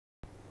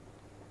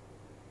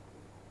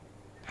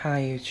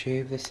Hi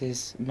YouTube, this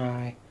is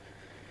my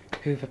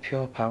Hoover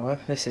Purepower.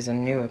 This is a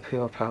newer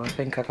Purepower. I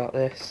think I got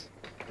this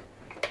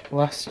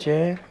last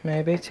year,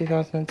 maybe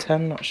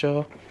 2010, not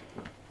sure.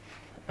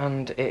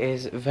 And it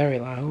is very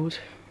loud.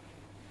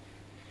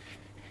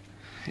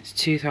 It's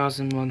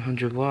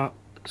 2100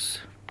 watts,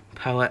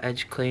 power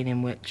edge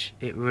cleaning, which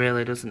it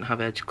really doesn't have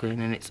edge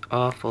cleaning. It's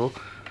awful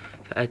for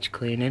edge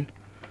cleaning.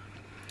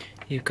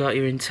 You've got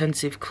your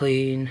intensive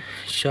clean,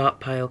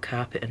 short pile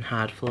carpet and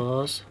hard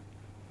floors,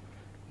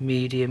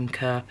 medium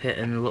carpet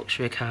and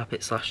luxury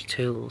carpet /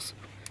 tools.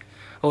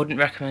 I wouldn't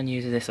recommend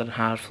using this on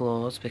hard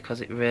floors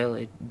because it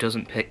really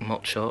doesn't pick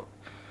much up.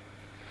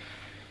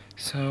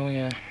 So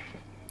yeah,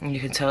 and you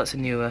can tell it's a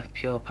newer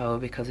Purepower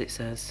because it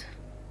says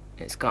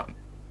it's got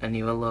a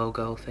newer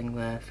logo thing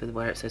there for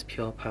where it says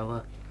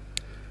Purepower,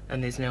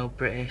 and there's no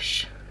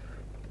British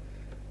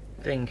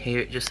thing here,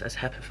 it just says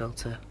HEPA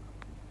filter.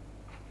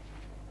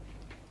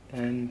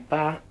 And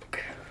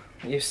back,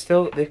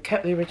 they've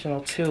kept the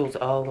original tools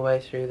all the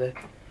way through the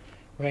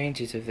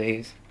ranges of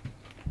these.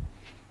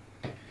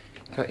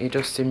 Got your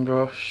dusting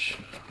brush,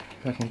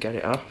 I can get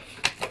it off.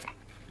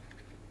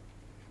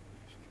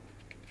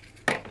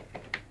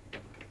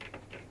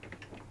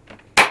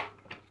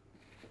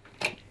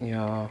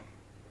 Your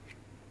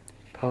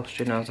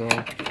upholstery nozzle.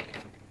 There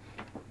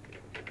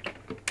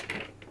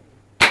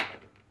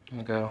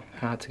we go,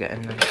 hard to get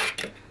in there.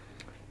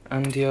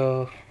 And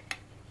your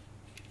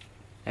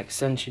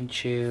extension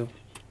tube.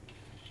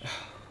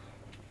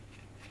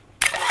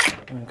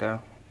 There we go.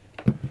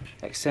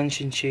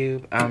 Extension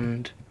tube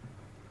and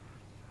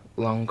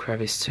long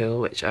crevice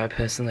tool, which I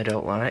personally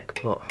don't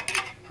like, but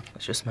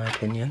that's just my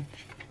opinion.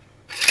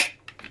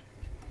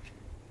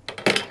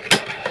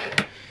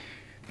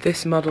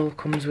 This model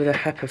comes with a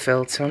HEPA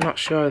filter. I'm not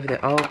sure if they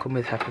all come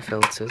with HEPA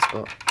filters,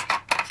 but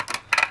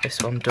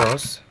this one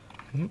does.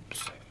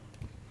 Oops.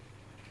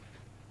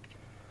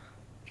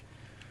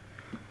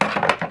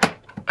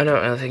 I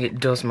don't really think it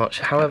does much,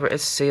 however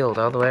it's sealed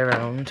all the way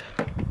around.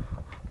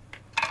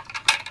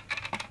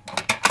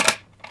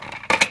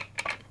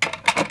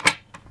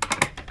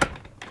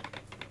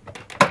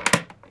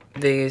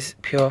 These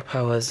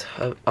Purepowers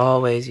have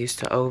always used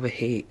to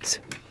overheat.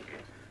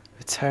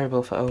 They're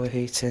terrible for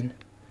overheating.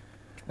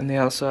 And they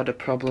also had a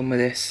problem with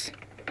this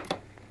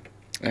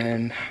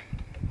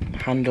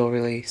handle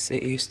release.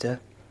 It used to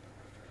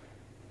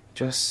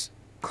just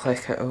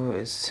click it, oh, it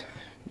was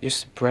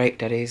just break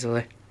dead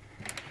easily.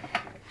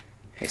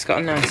 It's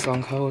got a nice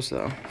long hose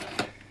though.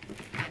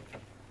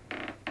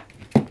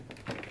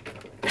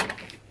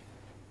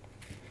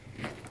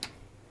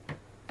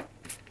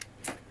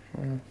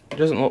 It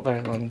doesn't look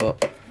very long,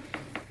 but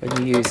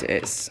when you use it,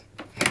 it's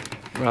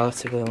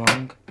relatively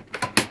long.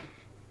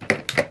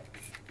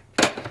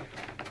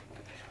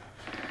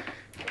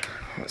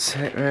 That's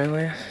it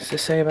really. What's to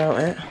say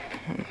about it?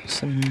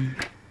 Some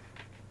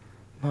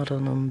model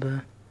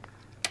number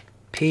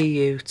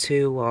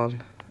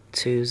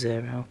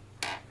PU2120.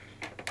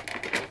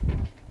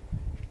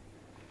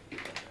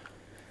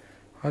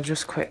 I'll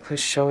just quickly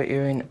show it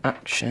you in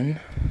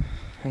action,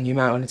 and you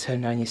might want to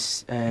turn down your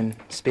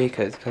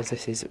speakers because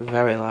this is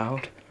very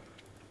loud.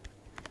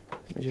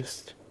 There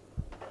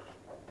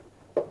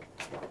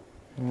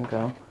we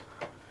go.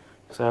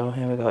 So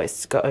here we go.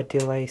 It's got a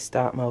delay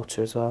start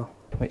motor as well,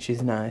 which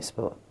is nice,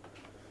 but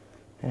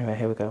anyway,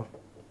 here we go.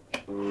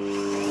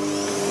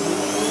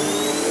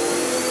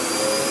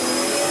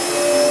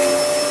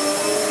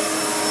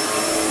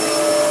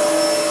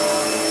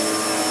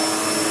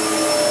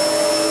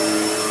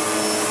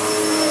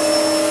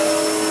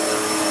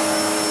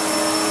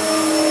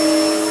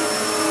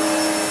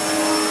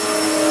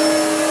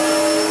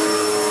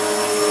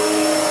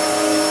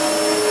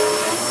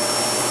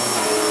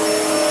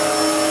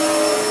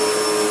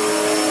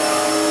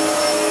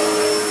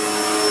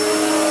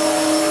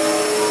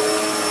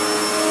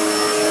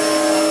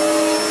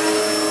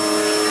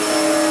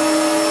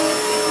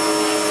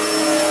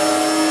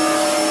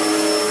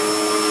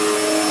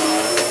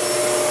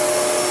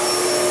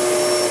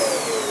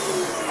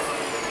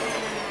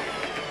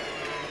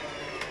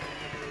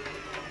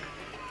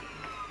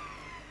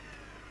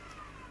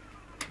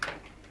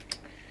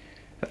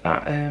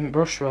 That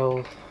brush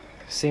roll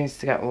seems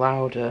to get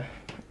louder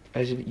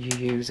as you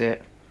use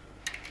it,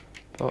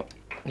 but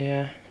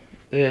yeah,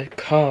 the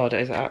cord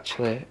is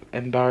actually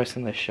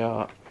embarrassingly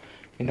short. I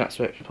mean, that's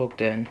where it's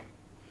plugged in,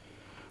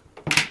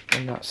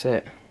 and that's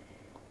it.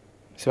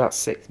 It's about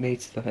 6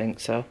 meters, I think,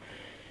 so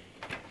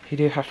you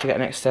do have to get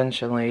an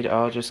extension lead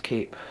or just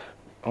keep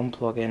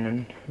unplugging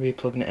and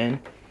replugging it in.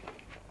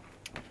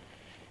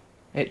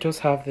 It does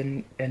have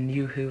a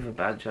new Hoover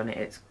badge on it.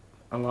 It's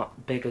a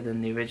lot bigger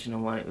than the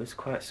original one. It was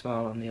quite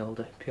small on the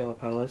older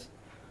Purepowers.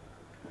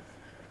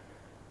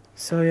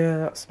 So yeah,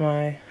 that's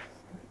my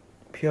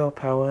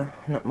Purepower.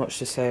 Not much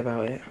to say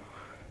about it.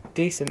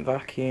 Decent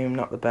vacuum,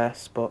 not the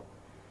best, but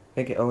I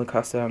think it only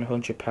cost around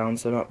 £100,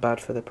 so not bad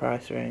for the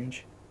price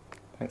range.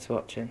 Thanks for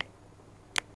watching.